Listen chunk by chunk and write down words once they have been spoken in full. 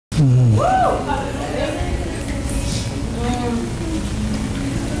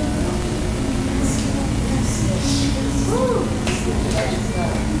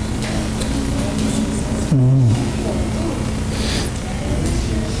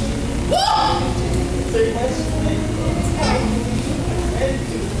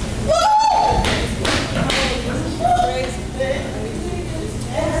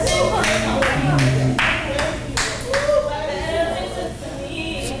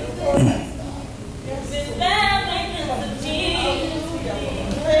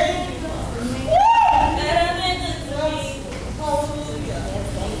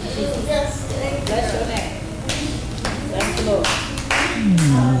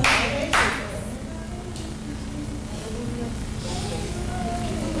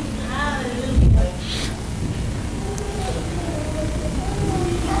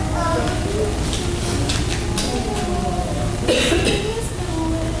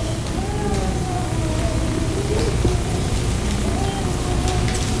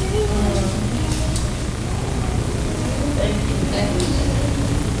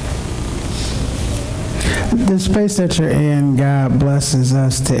The space that you're in, God blesses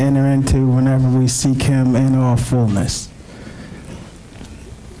us to enter into whenever we seek Him in all fullness.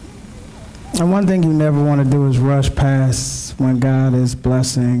 And one thing you never want to do is rush past when God is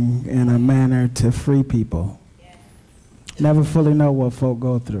blessing in a manner to free people. Never fully know what folk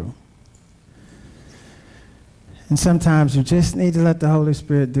go through. And sometimes you just need to let the Holy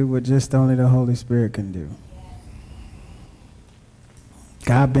Spirit do what just only the Holy Spirit can do.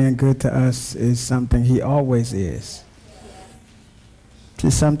 God being good to us is something He always is.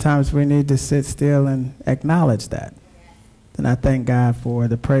 Just sometimes we need to sit still and acknowledge that. And I thank God for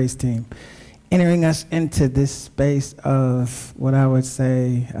the praise team entering us into this space of what I would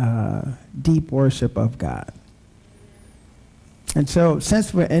say deep worship of God. And so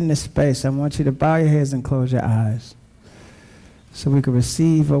since we're in this space, I want you to bow your heads and close your eyes so we can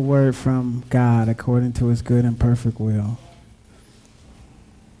receive a word from God according to His good and perfect will.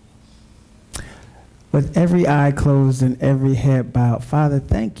 With every eye closed and every head bowed, Father,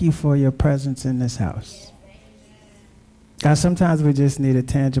 thank you for your presence in this house. God, sometimes we just need a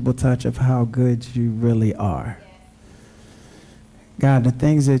tangible touch of how good you really are. God, the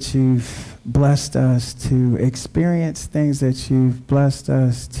things that you've blessed us to experience, things that you've blessed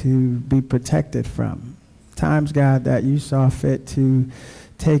us to be protected from. Times, God, that you saw fit to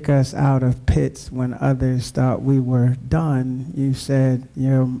take us out of pits when others thought we were done. You said,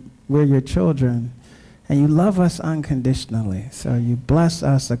 we're your children. And you love us unconditionally. So you bless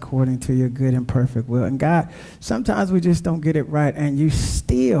us according to your good and perfect will. And God, sometimes we just don't get it right. And you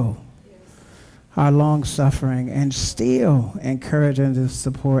still are long-suffering and still encourage and to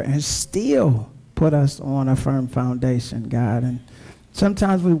support and still put us on a firm foundation, God. And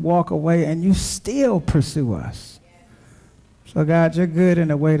sometimes we walk away and you still pursue us. So God, you're good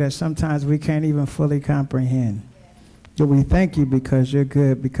in a way that sometimes we can't even fully comprehend. But we thank you because you're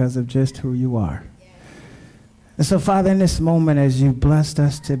good because of just who you are. And so, Father, in this moment, as you blessed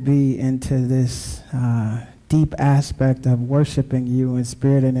us to be into this deep aspect of worshiping you in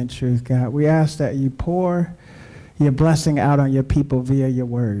spirit and in truth, God, we ask that you pour your blessing out on your people via your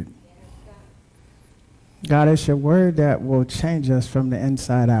word. God, it's your word that will change us from the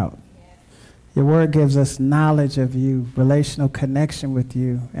inside out. Your word gives us knowledge of you, relational connection with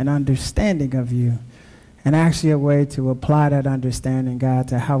you, and understanding of you. And actually a way to apply that understanding, God,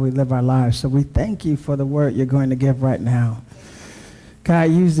 to how we live our lives. So we thank you for the word you're going to give right now. God,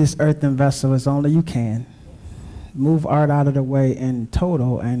 use this earthen vessel as only you can. Move art out of the way in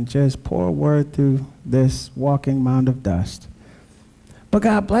total and just pour a word through this walking mound of dust. But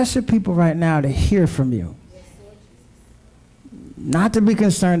God, bless your people right now to hear from you. Not to be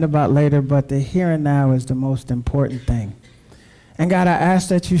concerned about later, but the here and now is the most important thing. And God, I ask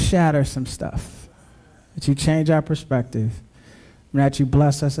that you shatter some stuff. That you change our perspective, and that you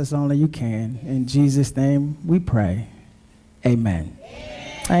bless us as only you can. In Jesus' name we pray. Amen.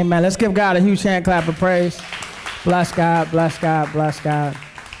 Amen. Let's give God a huge hand clap of praise. Bless God, bless God, bless God.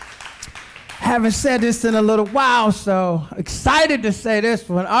 Haven't said this in a little while, so excited to say this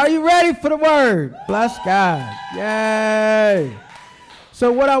one. Are you ready for the word? Bless God. Yay.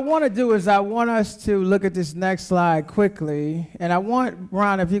 So what I want to do is I want us to look at this next slide quickly. And I want,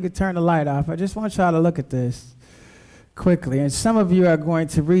 Ron, if you could turn the light off. I just want y'all to look at this quickly. And some of you are going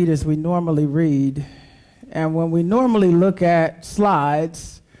to read as we normally read. And when we normally look at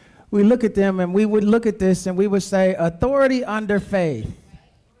slides, we look at them and we would look at this and we would say, authority under faith.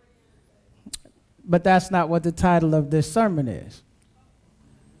 But that's not what the title of this sermon is.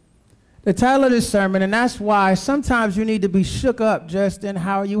 The title of this sermon, and that's why sometimes you need to be shook up just in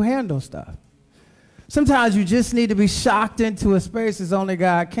how you handle stuff. Sometimes you just need to be shocked into a space as only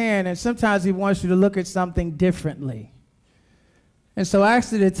God can, and sometimes he wants you to look at something differently. And so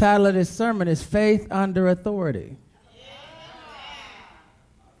actually the title of this sermon is Faith Under Authority.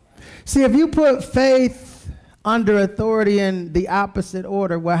 See, if you put faith under authority in the opposite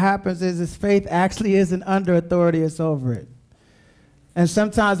order, what happens is faith actually isn't under authority, it's over it. And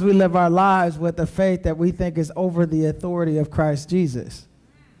sometimes we live our lives with a faith that we think is over the authority of Christ Jesus.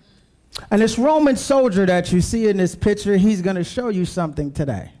 And this Roman soldier that you see in this picture, he's going to show you something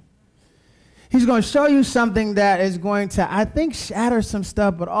today. He's going to show you something that is going to, I think, shatter some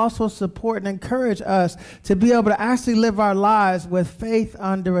stuff, but also support and encourage us to be able to actually live our lives with faith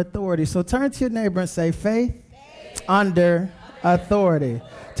under authority. So turn to your neighbor and say, faith under authority.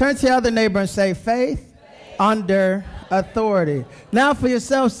 Turn to your other neighbor and say, faith under authority. Now for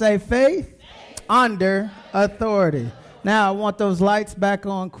yourself, say, faith under authority. Now I want those lights back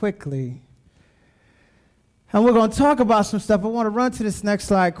on quickly. And we're going to talk about some stuff. I want to run to this next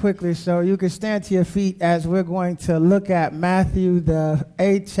slide quickly so you can stand to your feet as we're going to look at Matthew, the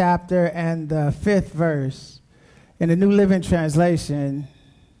 8th chapter and the 5th verse in the New Living Translation.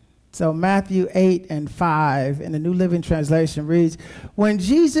 So Matthew 8 and 5 in the New Living Translation reads, when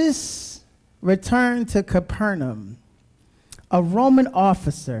Jesus returned to Capernaum, a Roman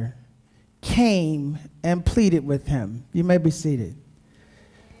officer came and pleaded with him. You may be seated.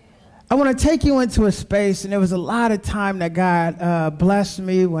 I want to take you into a space, and there was a lot of time that God blessed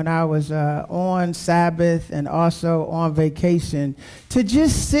me when I was on Sabbath and also on vacation to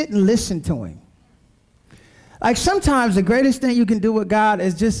just sit and listen to him. Like sometimes the greatest thing you can do with God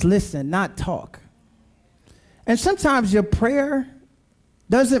is just listen, not talk. And sometimes your prayer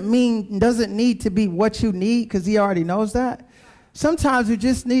doesn't need to be what you need because he already knows that. Sometimes you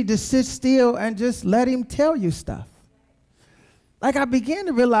just need to sit still and just let him tell you stuff. Like I began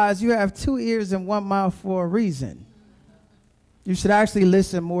to realize you have 2 ears and 1 mouth for a reason. You should actually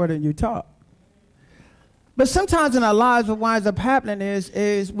listen more than you talk. But sometimes in our lives what winds up happening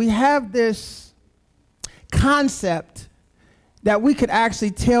is we have this concept that we could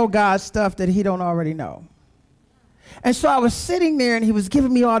actually tell God stuff that he don't already know. And so I was sitting there and he was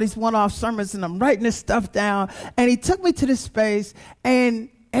giving me all these one-off sermons and I'm writing this stuff down. And he took me to this space and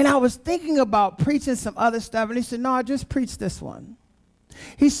I was thinking about preaching some other stuff. And he said, no, I just preached this one.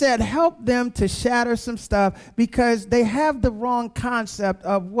 He said, help them to shatter some stuff because they have the wrong concept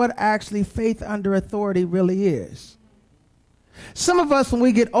of what actually faith under authority really is. Some of us, when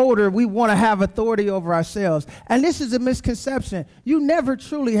we get older, we want to have authority over ourselves. And this is a misconception. You never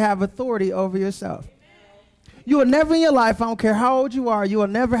truly have authority over yourself. You will never in your life, I don't care how old you are, you will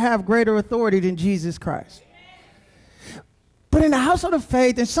never have greater authority than Jesus Christ. But in the household of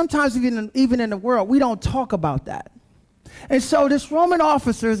faith, and sometimes even in the world, we don't talk about that. And so this Roman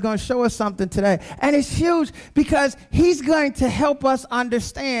officer is going to show us something today. And it's huge because he's going to help us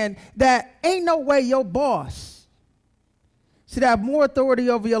understand that ain't no way your boss should have more authority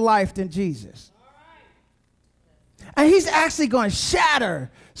over your life than Jesus. And he's actually going to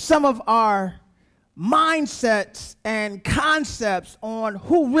shatter some of our mindsets and concepts on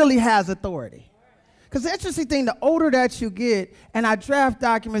who really has authority. Because the interesting thing, the older that you get, and I draft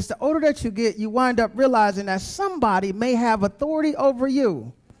documents, the older that you get, you wind up realizing that somebody may have authority over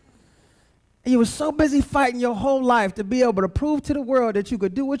you. And you were so busy fighting your whole life to be able to prove to the world that you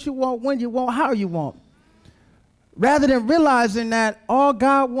could do what you want, when you want, how you want. Rather than realizing that all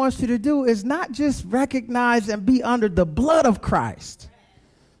God wants you to do is not just recognize and be under the blood of Christ,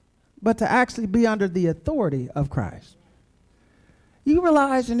 but to actually be under the authority of Christ. You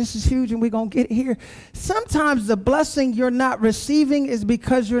realize, and this is huge, and we're going to get here, sometimes the blessing you're not receiving is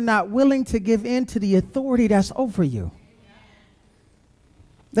because you're not willing to give in to the authority that's over you.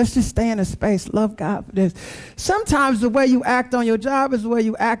 Let's just stay in a space. Love God for this. Sometimes the way you act on your job is the way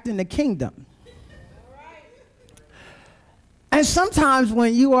you act in the kingdom. And sometimes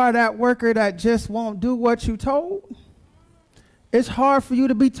when you are that worker that just won't do what you're told, it's hard for you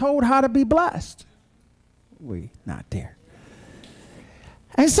to be told how to be blessed. We not there.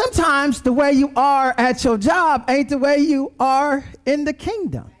 And sometimes the way you are at your job ain't the way you are in the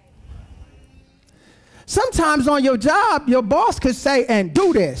kingdom. Sometimes on your job, your boss could say, and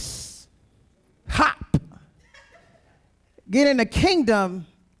do this. Hop. Get in the kingdom,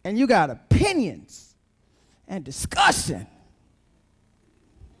 and you got opinions and discussion.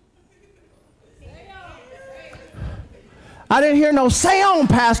 I didn't hear no say on,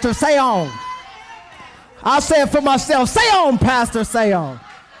 Pastor, say on. I'll say it for myself. Say on, Pastor, say on.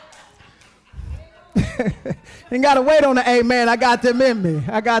 Ain't got to wait on the amen. I got them in me.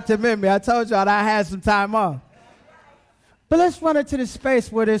 I told y'all that I had some time off. But let's run into the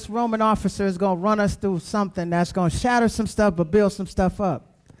space where this Roman officer is going to run us through something that's going to shatter some stuff but build some stuff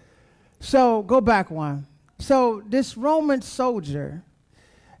up. So go back one. So this Roman soldier,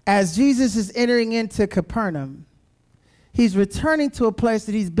 as Jesus is entering into Capernaum, he's returning to a place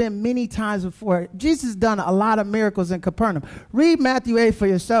that he's been many times before. Jesus has done a lot of miracles in Capernaum. Read Matthew 8 for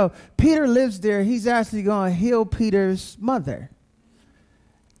yourself. Peter lives there. He's actually going to heal Peter's mother.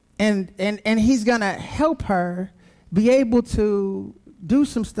 And he's going to help her be able to do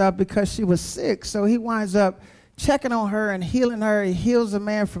some stuff because she was sick. So he winds up checking on her and healing her. He heals a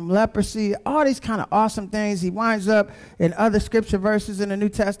man from leprosy, all these kind of awesome things. He winds up in other scripture verses in the New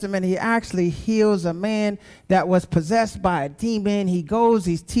Testament. He actually heals a man that was possessed by a demon. He goes,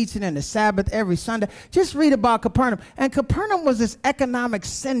 he's teaching in the Sabbath every Sunday. Just read about Capernaum. And Capernaum was this economic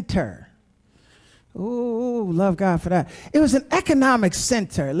center. Ooh, love God for that. It was an economic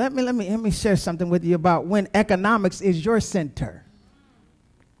center. Let me share something with you about when economics is your center.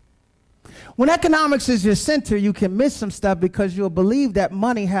 When economics is your center, you can miss some stuff because you'll believe that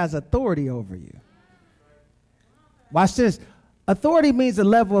money has authority over you. Watch this. Authority means a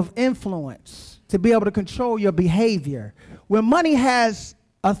level of influence to be able to control your behavior. When money has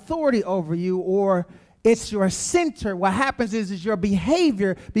authority over you, or it's your center, what happens is your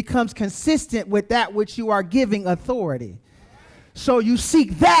behavior becomes consistent with that which you are giving authority. So you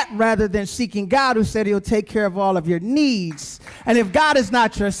seek that rather than seeking God, who said he'll take care of all of your needs. And if God is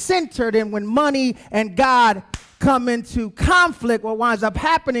not your center, then when money and God come into conflict, what winds up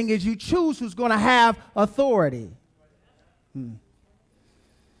happening is you choose who's going to have authority.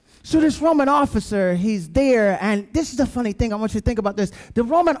 So this Roman officer, he's there, and this is the funny thing. I want you to think about this. The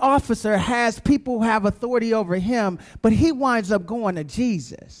Roman officer has people who have authority over him, but he winds up going to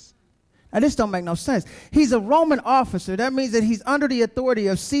Jesus. Now, this don't make no sense. He's a Roman officer. That means that he's under the authority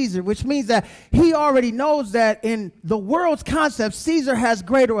of Caesar, which means that he already knows that in the world's concept, Caesar has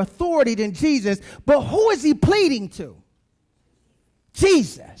greater authority than Jesus. But who is he pleading to?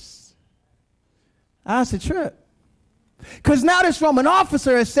 Jesus. That's a trip. Because now this Roman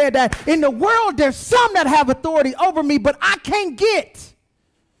officer has said that in the world there's some that have authority over me, but I can't get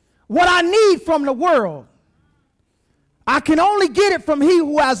what I need from the world. I can only get it from he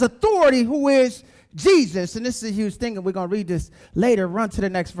who has authority, who is Jesus. And this is a huge thing, and we're going to read this later. Run to the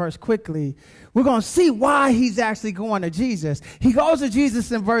next verse quickly. We're going to see why he's actually going to Jesus. He goes to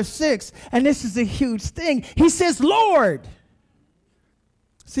Jesus in verse 6, and this is a huge thing. He says, Lord.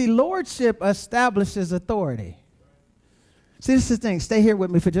 See, lordship establishes authority. See, this is the thing. Stay here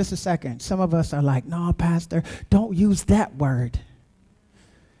with me for just a second. Some of us are like, no, Pastor, don't use that word.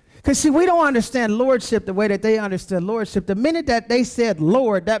 Because, see, we don't understand lordship the way that they understood lordship. The minute that they said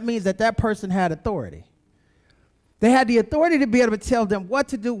Lord, that means that that person had authority. They had the authority to be able to tell them what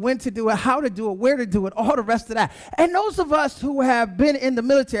to do, when to do it, how to do it, where to do it, all the rest of that. And those of us who have been in the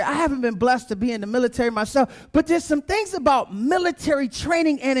military, I haven't been blessed to be in the military myself, but there's some things about military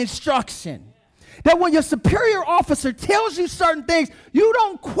training and instruction that when your superior officer tells you certain things, you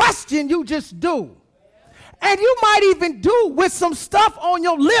don't question, you just do. And you might even do with some stuff on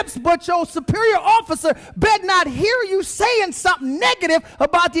your lips, but your superior officer better not hear you saying something negative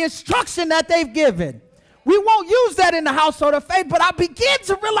about the instruction that they've given. We won't use that in the household of faith, but I begin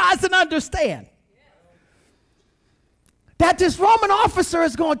to realize and understand that this Roman officer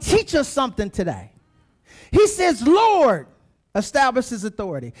is going to teach us something today. He says, Lord, establishes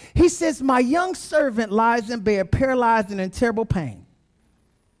authority. He says, my young servant lies in bed, paralyzed and in terrible pain.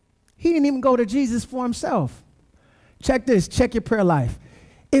 He didn't even go to Jesus for himself. Check this. Check your prayer life.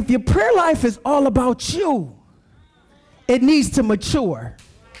 If your prayer life is all about you, it needs to mature.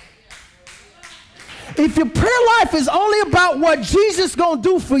 If your prayer life is only about what Jesus going to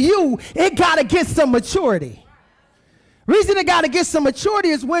do for you, it got to get some maturity. Reason it got to get some maturity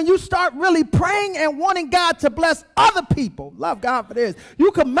is when you start really praying and wanting God to bless other people. Love God for this.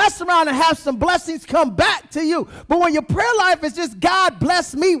 You can mess around and have some blessings come back to you. But when your prayer life is just, God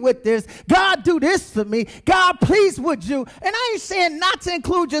bless me with this. God do this for me. God please would you. And I ain't saying not to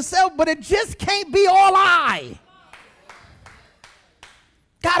include yourself, but it just can't be all I.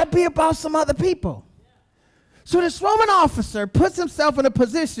 Got to be about some other people. So this Roman officer puts himself in a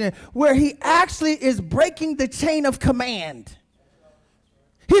position where he actually is breaking the chain of command.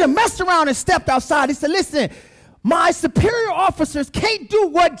 He done messed around and stepped outside. He said, listen, my superior officers can't do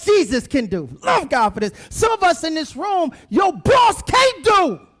what Jesus can do. Love God for this. Some of us in this room, your boss can't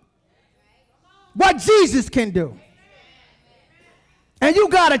do what Jesus can do. And you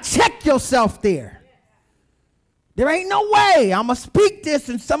got to check yourself there. There ain't no way I'm going to speak this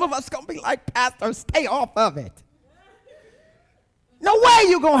and some of us going to be like, Pastor, stay off of it. No way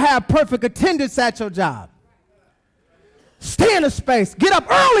you're going to have perfect attendance at your job. Stay in the space. Get up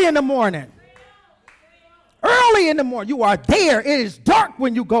early in the morning. Early in the morning. You are there. It is dark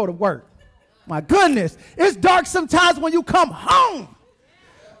when you go to work. My goodness. It's dark sometimes when you come home.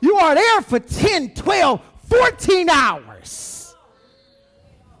 You are there for 10, 12, 14 hours.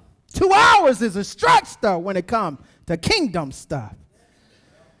 2 hours is a stretch, though, when it comes to kingdom stuff.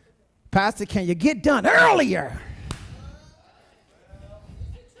 Pastor, can you get done earlier?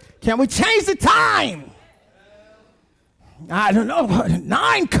 Can we change the time? I don't know.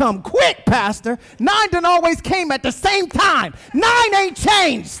 9 come quick, Pastor. 9 don't always came at the same time. 9 ain't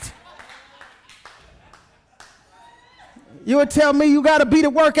changed. You would tell me you got to be to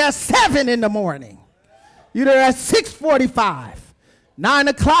work at 7 in the morning. You're there at 6:45. 9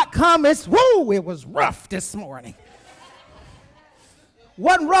 o'clock come, it was rough this morning.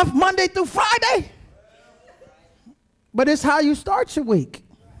 Wasn't rough Monday through Friday, but it's how you start your week.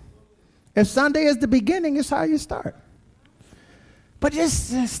 If Sunday is the beginning, it's how you start. But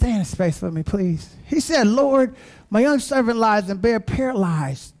just stay in space for me, please. He said, Lord, my young servant lies in bed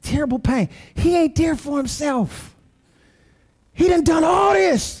paralyzed, terrible pain. He ain't there for himself. He done all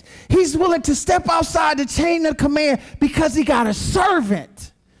this. He's willing to step outside the chain of command because he got a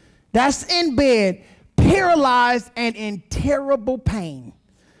servant that's in bed, paralyzed and in terrible pain.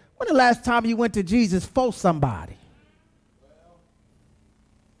 When the last time you went to Jesus for somebody?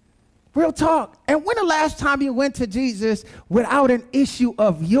 Real talk. And when the last time you went to Jesus without an issue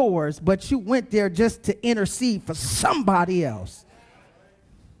of yours, but you went there just to intercede for somebody else?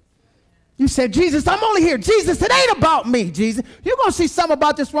 You said, Jesus, I'm only here. Jesus, it ain't about me, Jesus. You're going to see something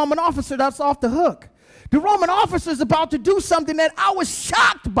about this Roman officer that's off the hook. The Roman officer is about to do something that I was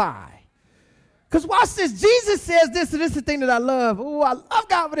shocked by. Because watch this. Jesus says this, and this is the thing that I love. Oh, I love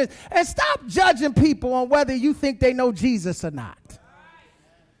God for this. And stop judging people on whether you think they know Jesus or not.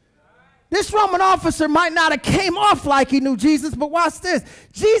 This Roman officer might not have came off like he knew Jesus, but watch this.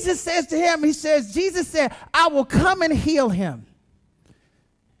 Jesus says to him, Jesus said, I will come and heal him.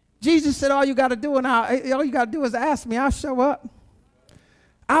 Jesus said, all you got to do is ask me. I'll show up.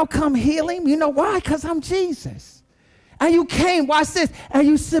 I'll come heal him. You know why? Because I'm Jesus. And you came, watch this, and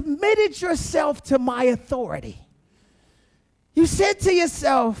you submitted yourself to my authority. You said to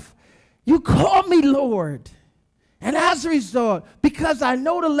yourself, you call me Lord. And as a result, because I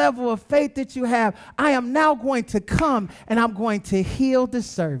know the level of faith that you have, I am now going to come and I'm going to heal the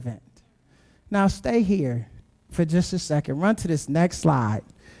servant. Now stay here for just a second. Run to this next slide.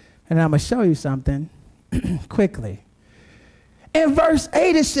 And I'm going to show you something quickly. In verse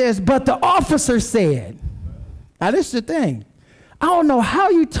 8 it says, but the officer said, now this is the thing. I don't know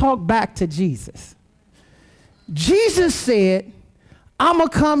how you talk back to Jesus. Jesus said, I'm going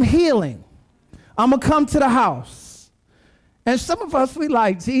to come healing. I'm going to come to the house. And some of us, we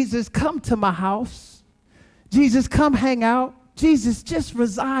like, Jesus, come to my house. Jesus, come hang out. Jesus, just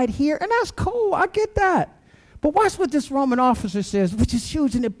reside here. And that's cool. I get that. But watch what this Roman officer says, which is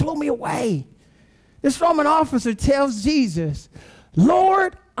huge, and it blew me away. This Roman officer tells Jesus,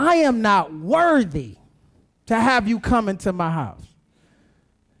 Lord, I am not worthy to have you come into my house.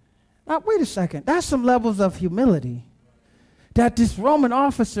 Now, wait a second. That's some levels of humility that this Roman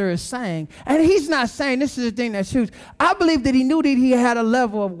officer is saying. And he's not saying, this is the thing that's huge. I believe that he knew that he had a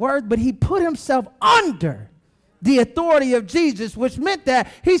level of worth, but he put himself under the authority of Jesus, which meant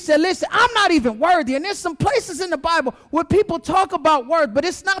that he said, listen, I'm not even worthy. And there's some places in the Bible where people talk about worth, but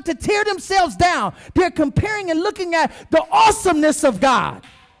it's not to tear themselves down. They're comparing and looking at the awesomeness of God.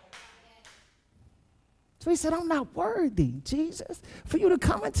 So he said, I'm not worthy, Jesus, for you to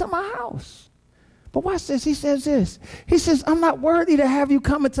come into my house. But watch this. He says this. He says, I'm not worthy to have you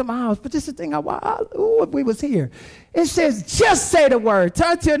come into my house. But this is the thing. If we was here. It says, just say the word.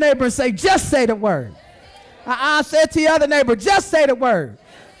 Turn to your neighbor and say, just say the word. Say it to your other neighbor, just say the word.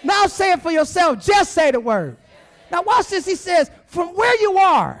 Now say it for yourself, just say the word. Now watch this, he says, from where you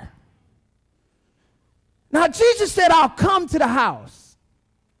are. Now Jesus said, I'll come to the house.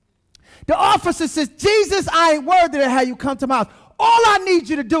 The officer says, Jesus, I ain't worthy to have you come to my house. All I need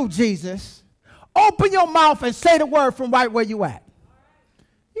you to do, Jesus, open your mouth and say the word from right where you at.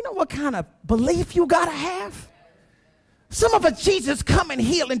 You know what kind of belief you got to have? Some of us, Jesus, come and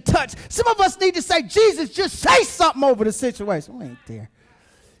heal and touch. Some of us need to say, Jesus, just say something over the situation. We ain't there.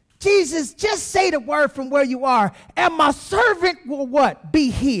 Jesus, just say the word from where you are, and my servant will what? Be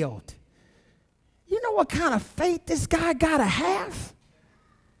healed. You know what kind of faith this guy got to have?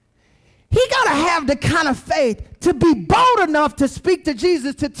 He got to have the kind of faith to be bold enough to speak to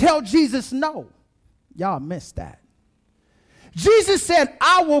Jesus, to tell Jesus no. Y'all missed that. Jesus said,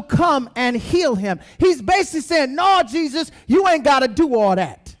 I will come and heal him. He's basically saying, no, Jesus, you ain't got to do all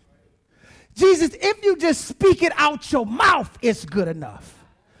that. Jesus, if you just speak it out your mouth, it's good enough.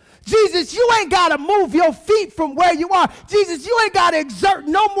 Jesus, you ain't got to move your feet from where you are. Jesus, you ain't got to exert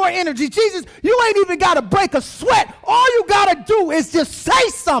no more energy. Jesus, you ain't even got to break a sweat. All you got to do is just say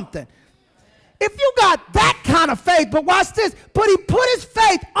something. If you got that kind of faith, but watch this, but he put his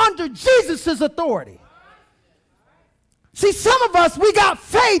faith under Jesus' authority. See, some of us, we got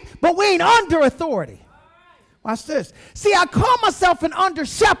faith, but we ain't under authority. Watch this. See, I call myself an under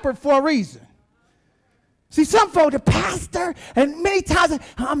shepherd for a reason. See, some folk, the pastor, and many times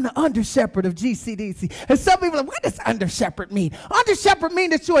I'm the under shepherd of GCDC. And some people are like, what does under shepherd mean? Under shepherd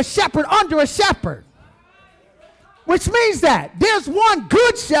means that you're a shepherd under a shepherd. Which means that there's one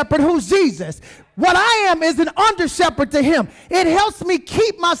good shepherd who's Jesus. What I am is an under shepherd to him. It helps me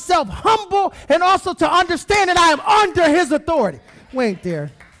keep myself humble and also to understand that I am under his authority. Wait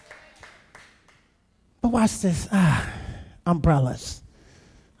there. But watch this. Umbrellas.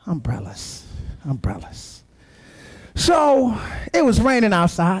 Umbrellas. Umbrellas. So it was raining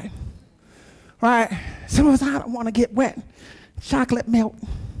outside. Right? Some of us, I don't want to get wet. Chocolate milk.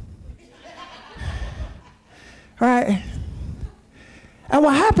 Right? And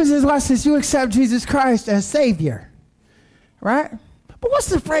what happens is, watch this, you accept Jesus Christ as Savior. Right? But what's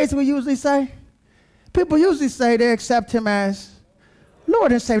the phrase we usually say? People usually say they accept him as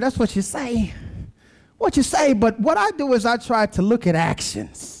Lord and Savior. That's what you say. What you say, but what I do is I try to look at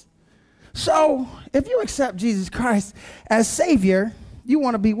actions. So if you accept Jesus Christ as Savior, you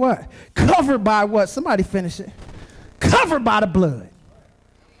want to be what? Covered by what? Somebody finish it. Covered by the blood.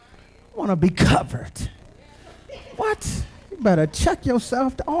 You want to be covered. What? You better check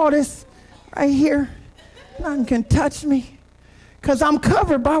yourself. All this right here, nothing can touch me. Because I'm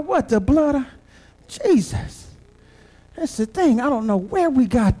covered by what? The blood of Jesus. That's the thing. I don't know where we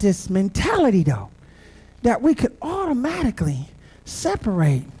got this mentality, though, that we could automatically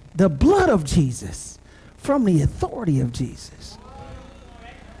separate the blood of Jesus from the authority of Jesus.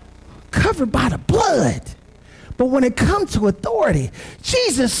 Covered by the blood. But when it comes to authority,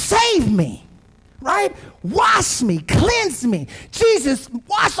 Jesus saved me. Right? Wash me, cleanse me. Jesus,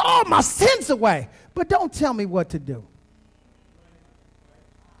 wash all my sins away. But don't tell me what to do.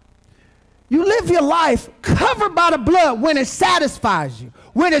 You live your life covered by the blood when it satisfies you,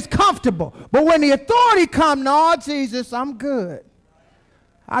 when it's comfortable. But when the authority comes, no, Jesus, I'm good.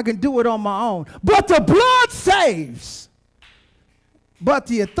 I can do it on my own. But the blood saves. But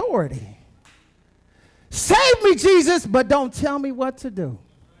the authority. Save me, Jesus, but don't tell me what to do.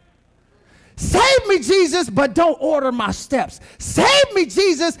 Save me, Jesus, but don't order my steps. Save me,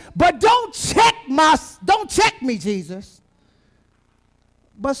 Jesus, but don't check me, Jesus.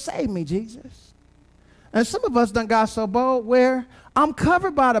 But save me, Jesus. And some of us done got so bold where I'm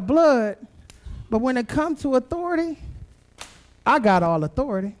covered by the blood, but when it comes to authority, I got all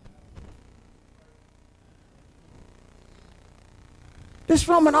authority. This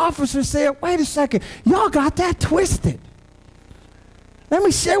Roman officer said, wait a second, y'all got that twisted. Let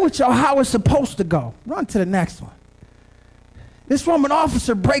me share with y'all how it's supposed to go. Run to the next one. This Roman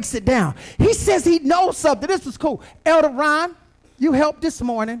officer breaks it down. He says he knows something. This is cool. Elder Ron, you helped this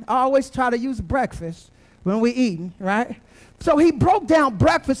morning. I always try to use breakfast when we eating, right? So he broke down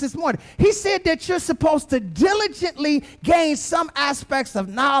breakfast this morning. He said that you're supposed to diligently gain some aspects of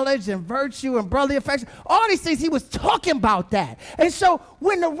knowledge and virtue and brotherly affection. All these things, he was talking about that. And so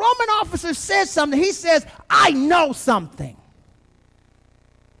when the Roman officer says something, he says, I know something.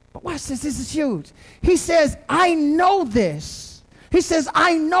 But watch this, this is huge. He says, I know this. He says,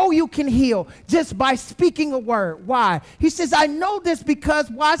 I know you can heal just by speaking a word. Why? He says, I know this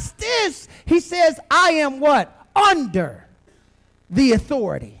because, watch this. He says, I am what? Under the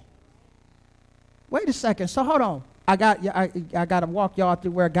authority. Wait a second. So hold on. I got to walk y'all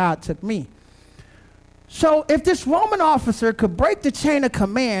through where God took me. So if this Roman officer could break the chain of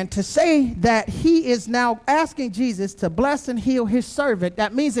command to say that he is now asking Jesus to bless and heal his servant,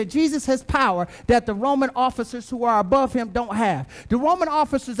 that means that Jesus has power that the Roman officers who are above him don't have. The Roman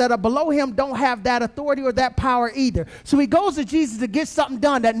officers that are below him don't have that authority or that power either. So he goes to Jesus to get something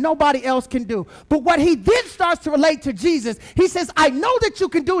done that nobody else can do. But what he then starts to relate to Jesus, he says, I know that you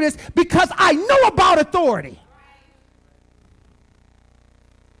can do this because I know about authority.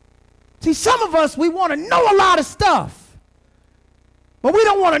 See, some of us, we want to know a lot of stuff, but we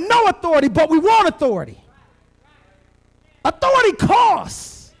don't want to know authority, but we want authority. Authority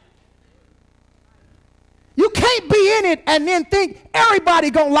costs. You can't be in it and then think everybody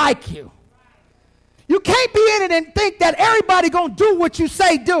gonna like you. You can't be in it and think that everybody going to do what you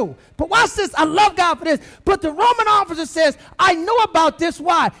say do. But watch this. I love God for this. But the Roman officer says, I know about this.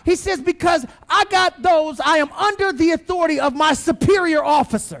 Why? He says, because I am under the authority of my superior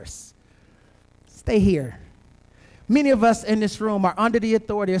officers. Stay here. Many of us in this room are under the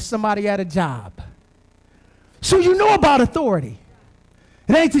authority of somebody at a job. So you know about authority.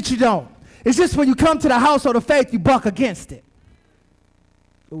 It ain't that you don't. It's just when you come to the household of faith, you buck against it.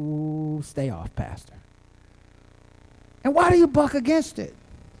 Ooh, stay off, Pastor. And why do you buck against it?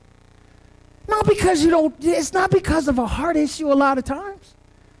 Not because it's not because of a heart issue a lot of times.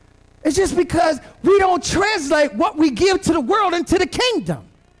 It's just because we don't translate what we give to the world into the kingdom.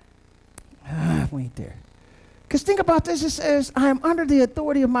 We ain't there. Because think about this. It says, I am under the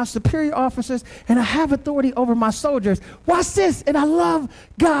authority of my superior officers, and I have authority over my soldiers. Watch this. And I love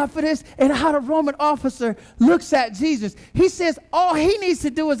God for this and how the Roman officer looks at Jesus. He says all he needs to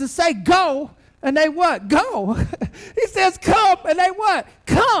do is to say, go, and they what? Go. He says, come, and they what?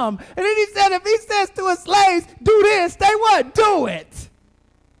 Come. And then he said, if he says to his slaves, do this, they what? Do it.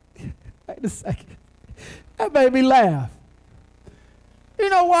 Wait a second. That made me laugh.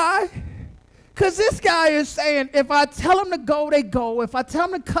 You know why? Because this guy is saying, if I tell them to go, they go. If I tell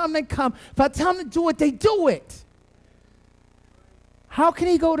them to come, they come. If I tell them to do it, they do it. How can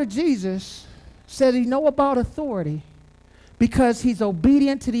he go to Jesus, said he know about authority, because he's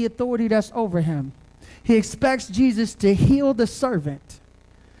obedient to the authority that's over him. He expects Jesus to heal the servant,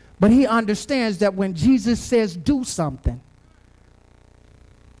 but he understands that when Jesus says do something,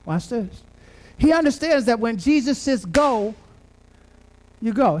 watch this. He understands that when Jesus says go,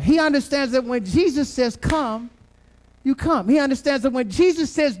 you go. He understands that when Jesus says come, you come. He understands that when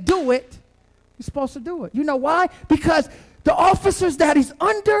Jesus says do it, you're supposed to do it. You know why? Because the officers that he's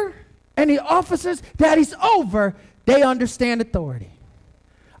under and the officers that he's over, they understand authority.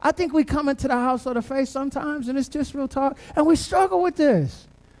 I think we come into the household of faith sometimes, and it's just real talk, and we struggle with this.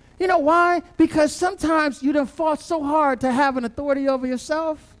 You know why? Because sometimes you done fought so hard to have an authority over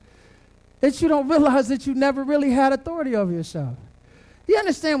yourself that you don't realize that you never really had authority over yourself. You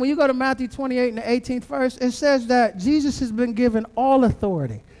understand, when you go to Matthew 28 and the 18th verse, it says that Jesus has been given all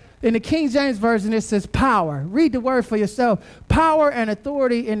authority. In the King James Version, it says power. Read the word for yourself. Power and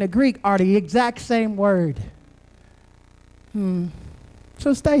authority in the Greek are the exact same word.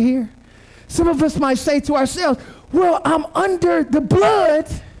 So stay here. Some of us might say to ourselves, well, I'm under the blood,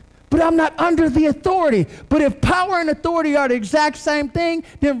 but I'm not under the authority. But if power and authority are the exact same thing,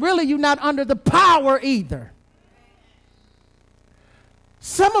 then really you're not under the power either.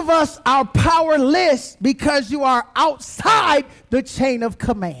 Some of us are powerless because you are outside the chain of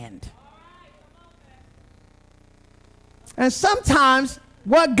command. And sometimes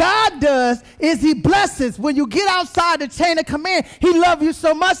what God does is he blesses. When you get outside the chain of command, he loves you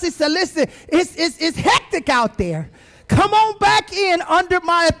so much. He said, listen, it's hectic out there. Come on back in under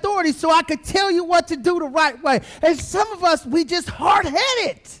my authority so I could tell you what to do the right way. And some of us, we just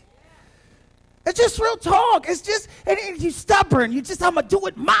hard-headed. It's just real talk. It's just, and you're stubborn. I'm going to do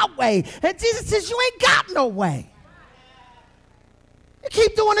it my way. And Jesus says, you ain't got no way. You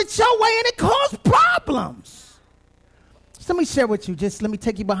keep doing it your way, and it causes problems. So let me share with you, let me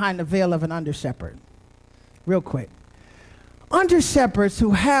take you behind the veil of an under-shepherd real quick. Under-shepherds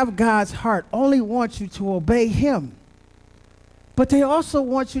who have God's heart only want you to obey him, but they also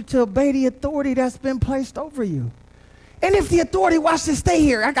want you to obey the authority that's been placed over you. And if the authority, watch this, stay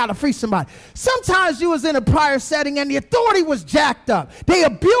here. I got to free somebody. Sometimes you was in a prior setting and the authority was jacked up. They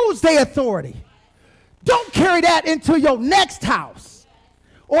abused their authority. Don't carry that into your next house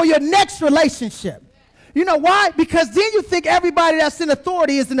or your next relationship. You know why? Because then you think everybody that's in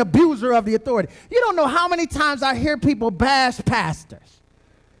authority is an abuser of the authority. You don't know how many times I hear people bash pastors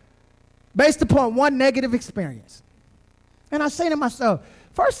based upon one negative experience. And I say to myself,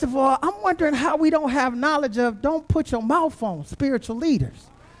 first of all, I'm wondering how we don't have knowledge of don't put your mouth on spiritual leaders.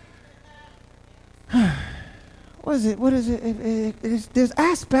 What is it? There's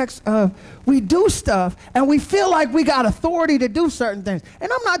aspects of we do stuff and we feel like we got authority to do certain things. And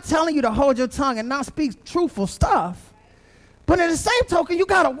I'm not telling you to hold your tongue and not speak truthful stuff. But at the same token, you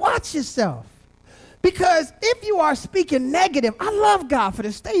got to watch yourself. Because if you are speaking negative, I love God for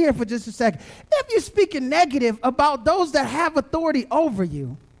this. Stay here for just a second. If you're speaking negative about those that have authority over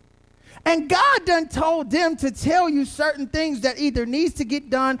you, and God done told them to tell you certain things that either needs to get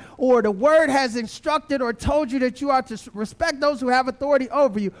done or the word has instructed or told you that you are to respect those who have authority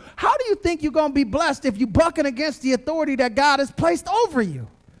over you, how do you think you're going to be blessed if you're bucking against the authority that God has placed over you?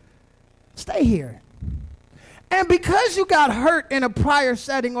 Stay here. And because you got hurt in a prior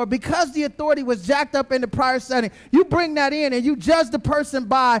setting, or because the authority was jacked up in the prior setting, you bring that in and you judge the person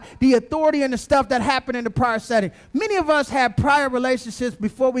by the authority and the stuff that happened in the prior setting. Many of us had prior relationships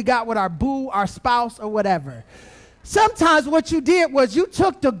before we got with our boo, our spouse, or whatever. Sometimes what you did was you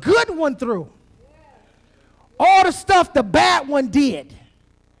took the good one through all the stuff the bad one did.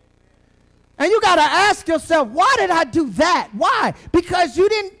 And you got to ask yourself, why did I do that? Why? Because you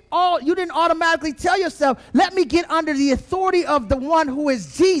didn't automatically tell yourself, let me get under the authority of the one who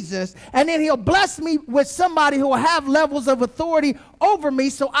is Jesus, and then he'll bless me with somebody who will have levels of authority over me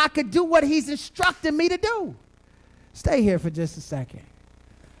so I could do what he's instructed me to do. Stay here for just a second.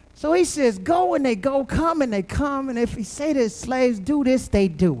 So he says, go and they go, come and they come, and if he say to his slaves, do this, they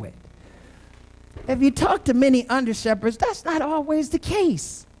do it. If you talk to many under shepherds, that's not always the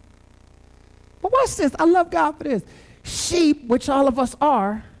case. But watch this. I love God for this. Sheep, which all of us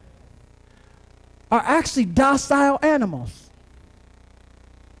are actually docile animals.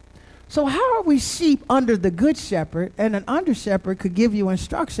 So how are we sheep under the good shepherd, and an under shepherd could give you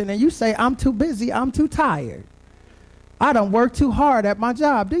instruction and you say, I'm too busy, I'm too tired. I don't work too hard at my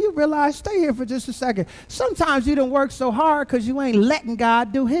job. Do you realize, stay here for just a second, sometimes you don't work so hard because you ain't letting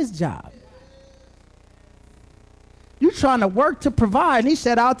God do his job. You're trying to work to provide, and he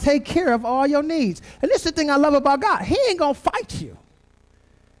said, I'll take care of all your needs. And this is the thing I love about God. He ain't going to fight you.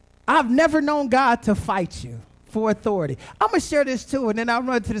 I've never known God to fight you for authority. I'm going to share this too, and then I'll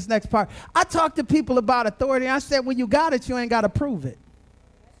run to this next part. I talk to people about authority, and I said, when you got it, you ain't got to prove it.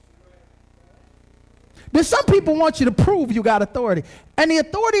 There's some people want you to prove you got authority. And the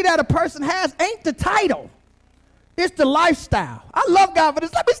authority that a person has ain't the title. It's the lifestyle. I love God for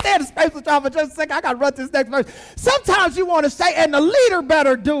this. Let me stay in the space with y'all for just a second. I got to run to this next verse. Sometimes you want to say, and the leader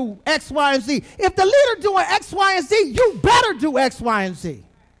better do X, Y, and Z. If the leader doing X, Y, and Z, you better do X, Y, and Z.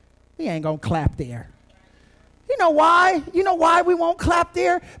 He ain't going to clap there. You know why? You know why we won't clap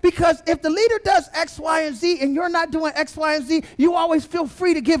there? Because if the leader does X, Y, and Z and you're not doing X, Y, and Z, you always feel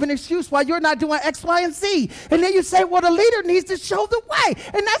free to give an excuse why you're not doing X, Y, and Z. And then you say, well, the leader needs to show the way.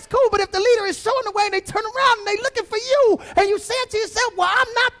 And that's cool, but if the leader is showing the way and they turn around and they looking for you and you say to yourself, well,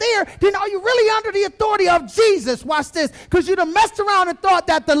 I'm not there, then are you really under the authority of Jesus? Watch this. Because you'd have messed around and thought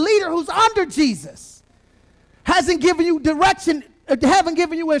that the leader who's under Jesus hasn't given you direction, haven't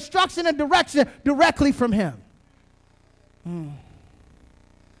given you instruction and direction directly from him.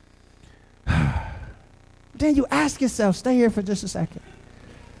 Then you ask yourself, stay here for just a second.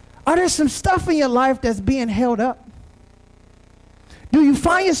 Are there some stuff in your life that's being held up? Do you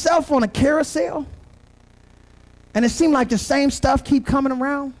find yourself on a carousel and it seems like the same stuff keep coming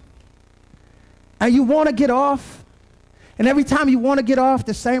around? And you want to get off, and every time you want to get off,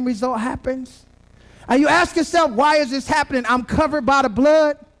 the same result happens? And you ask yourself, why is this happening? I'm covered by the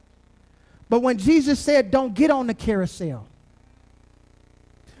blood. But when Jesus said, don't get on the carousel,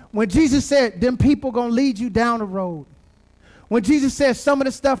 when Jesus said, them people going to lead you down the road, when Jesus said some of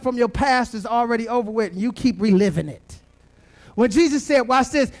the stuff from your past is already over with and you keep reliving it, when Jesus said, watch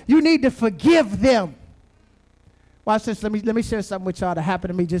this, you need to forgive them. Watch this, let me share something with y'all that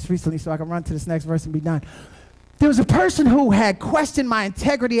happened to me just recently so I can run to this next verse and be done. There was a person who had questioned my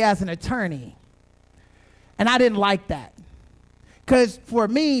integrity as an attorney, and I didn't like that. Because for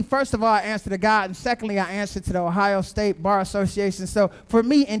me, first of all, I answer to God, and secondly, I answer to the Ohio State Bar Association. So for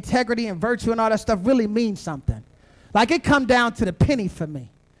me, integrity and virtue and all that stuff really means something. Like, it come down to the penny for me.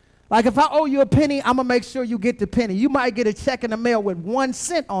 Like, if I owe you a penny, I'm going to make sure you get the penny. You might get a check in the mail with 1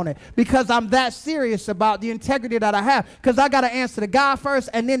 cent on it because I'm that serious about the integrity that I have, because I got to answer to God first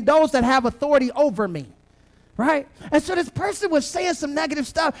and then those that have authority over me. Right? And so this person was saying some negative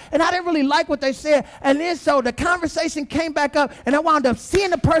stuff, and I didn't really like what they said. And then so the conversation came back up, and I wound up seeing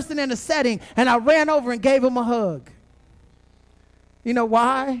the person in the setting, and I ran over and gave him a hug. You know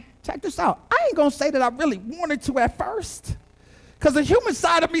why? Check this out. I ain't going to say that I really wanted to at first, because the human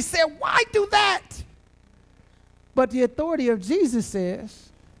side of me said, why do that? But the authority of Jesus says,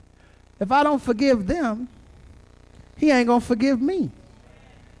 if I don't forgive them, he ain't going to forgive me.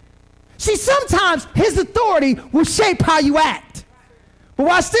 See, sometimes his authority will shape how you act. But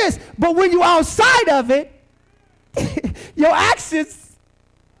watch this. But when you're outside of it, your actions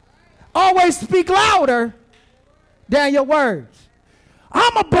always speak louder than your words.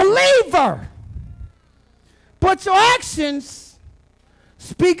 I'm a believer, but your actions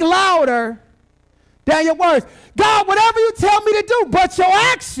speak louder than your words. God, whatever you tell me to do, but your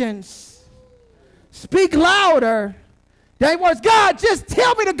actions speak louder. They words, God, just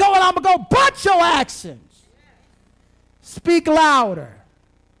tell me to go and I'm going to go, but your actions speak louder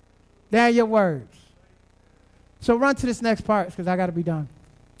than your words. So run to this next part because I got to be done.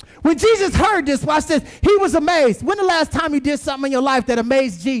 When Jesus heard this, watch this, he was amazed. When the last time you did something in your life that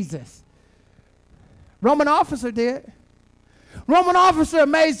amazed Jesus? Roman officer did. Roman officer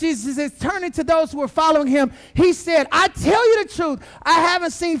amazed Jesus. He says, turning to those who were following him, he said, I tell you the truth, I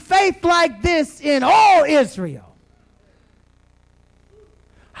haven't seen faith like this in all Israel.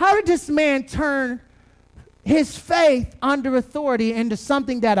 How did this man turn his faith under authority into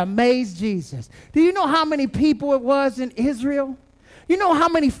something that amazed Jesus? Do you know how many people it was in Israel? You know how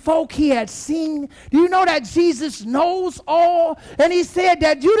many folk he had seen? Do you know that Jesus knows all? And he said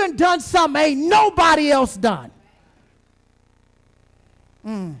that you done something ain't nobody else done.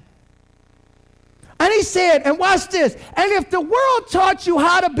 And he said, and watch this, and if the world taught you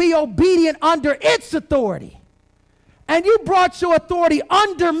how to be obedient under its authority, and you brought your authority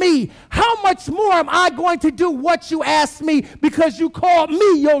under me, how much more am I going to do what you asked me because you called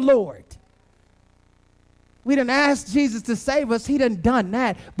me your Lord? We didn't ask Jesus to save us. He done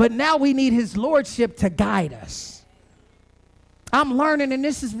that. But now we need his lordship to guide us. I'm learning, and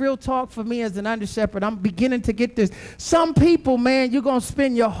this is real talk for me as an under shepherd. I'm beginning to get this. Some people, man, you're going to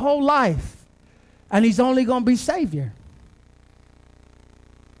spend your whole life, and he's only going to be Savior.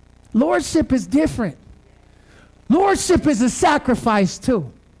 Lordship is different. Lordship is a sacrifice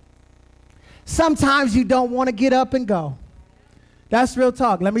too. Sometimes you don't want to get up and go. That's real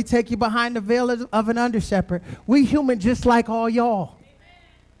talk. Let me take you behind the veil of an under shepherd. We human just like all y'all.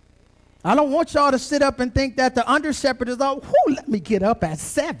 I don't want y'all to sit up and think that the under shepherd is all, whoo, let me get up at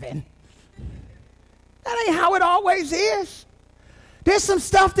 7. That ain't how it always is. There's some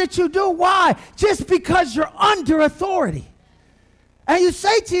stuff that you do. Why? Just because you're under authority. And you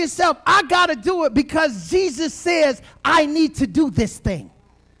say to yourself, I got to do it because Jesus says I need to do this thing.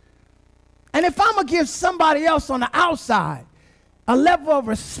 And if I'm going to give somebody else on the outside a level of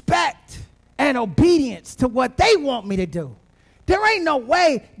respect and obedience to what they want me to do, there ain't no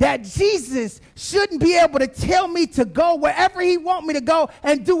way that Jesus shouldn't be able to tell me to go wherever he want me to go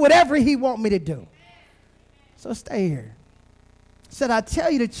and do whatever he want me to do. So stay here. Said, I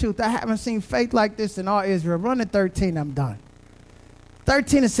tell you the truth, I haven't seen faith like this in all Israel. Run to 13, I'm done.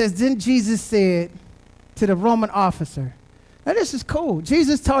 13, it says, then Jesus said to the Roman officer, now this is cool.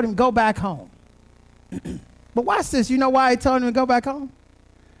 Jesus told him, go back home. But watch this. You know why he told him to go back home?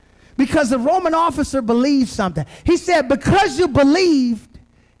 Because the Roman officer believed something. He said, because you believed,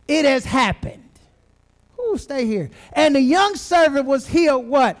 it has happened. Ooh, stay here. And the young servant was healed,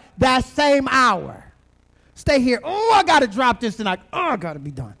 what? That same hour. Stay here. Oh, I got to drop this tonight. Oh, I got to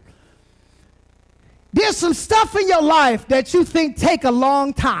be done. There's some stuff in your life that you think take a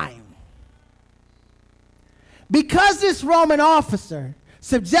long time. Because this Roman officer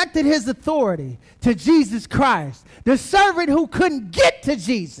subjected his authority to Jesus Christ, the servant who couldn't get to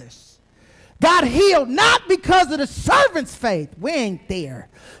Jesus got healed, not because of the servant's faith, we ain't there,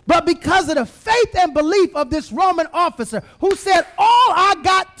 but because of the faith and belief of this Roman officer who said, all I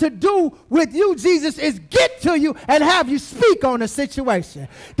got to do with you, Jesus, is get to you and have you speak on the situation.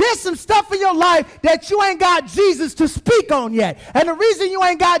 There's some stuff in your life that you ain't got Jesus to speak on yet. And the reason you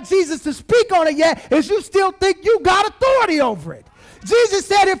ain't got Jesus to speak on it yet is you still think you got authority over it. Jesus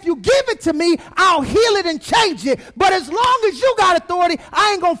said, if you give it to me, I'll heal it and change it. But as long as you got authority,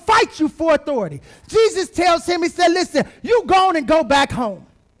 I ain't going to fight you for authority. Jesus tells him, he said, listen, you go on and go back home.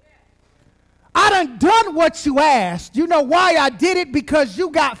 I done what you asked. You know why I did it? Because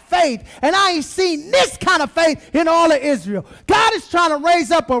you got faith. And I ain't seen this kind of faith in all of Israel. God is trying to raise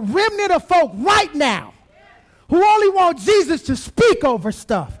up a remnant of folk right now who only want Jesus to speak over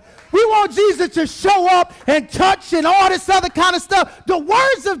stuff. We want Jesus to show up and touch and all this other kind of stuff. The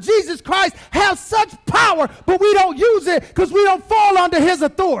words of Jesus Christ have such power, but we don't use it because we don't fall under his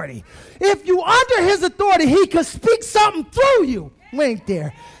authority. If you under his authority, he can speak something through you. We ain't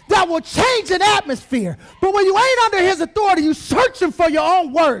there. That will change an atmosphere. But when you ain't under his authority, you searching for your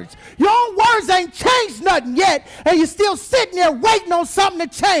own words. Your own words ain't changed nothing yet, and you're still sitting there waiting on something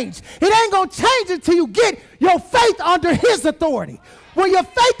to change. It ain't going to change until you get your faith under his authority. When your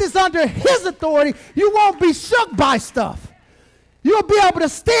faith is under his authority, you won't be shook by stuff. You'll be able to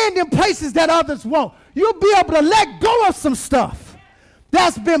stand in places that others won't. You'll be able to let go of some stuff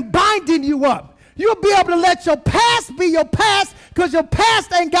that's been binding you up. You'll be able to let your past be your past because your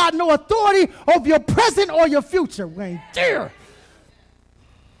past ain't got no authority over your present or your future. We ain't there.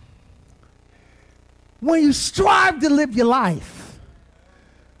 When you strive to live your life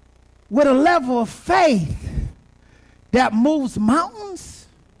with a level of faith that moves mountains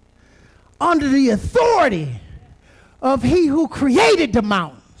under the authority of he who created the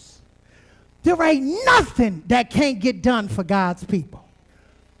mountains, there ain't nothing that can't get done for God's people.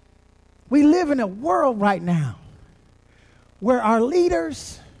 We live in a world right now where our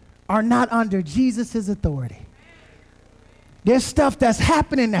leaders are not under Jesus' authority. There's stuff that's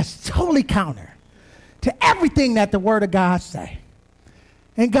happening that's totally counter to everything that the Word of God say.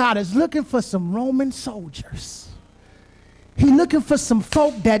 And God is looking for some Roman soldiers. He's looking for some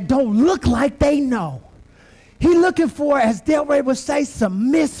folk that don't look like they know. He's looking for, as Delray would say, some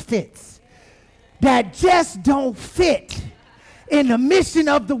misfits that just don't fit in the mission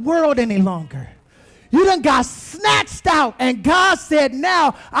of the world any longer. You done got snatched out, and God said,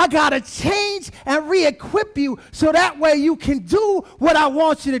 now I got to change and re-equip you so that way you can do what I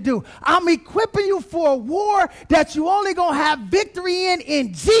want you to do. I'm equipping you for a war that you only going to have victory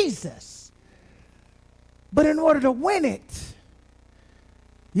in Jesus. But in order to win it,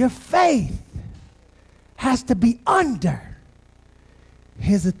 your faith has to be under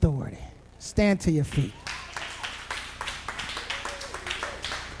his authority. Stand to your feet.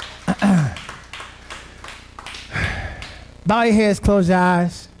 Bow your heads, close your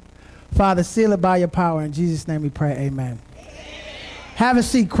eyes. Father, seal it by your power. In Jesus' name we pray, amen. Have a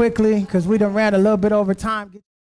seat quickly because we done ran a little bit over time.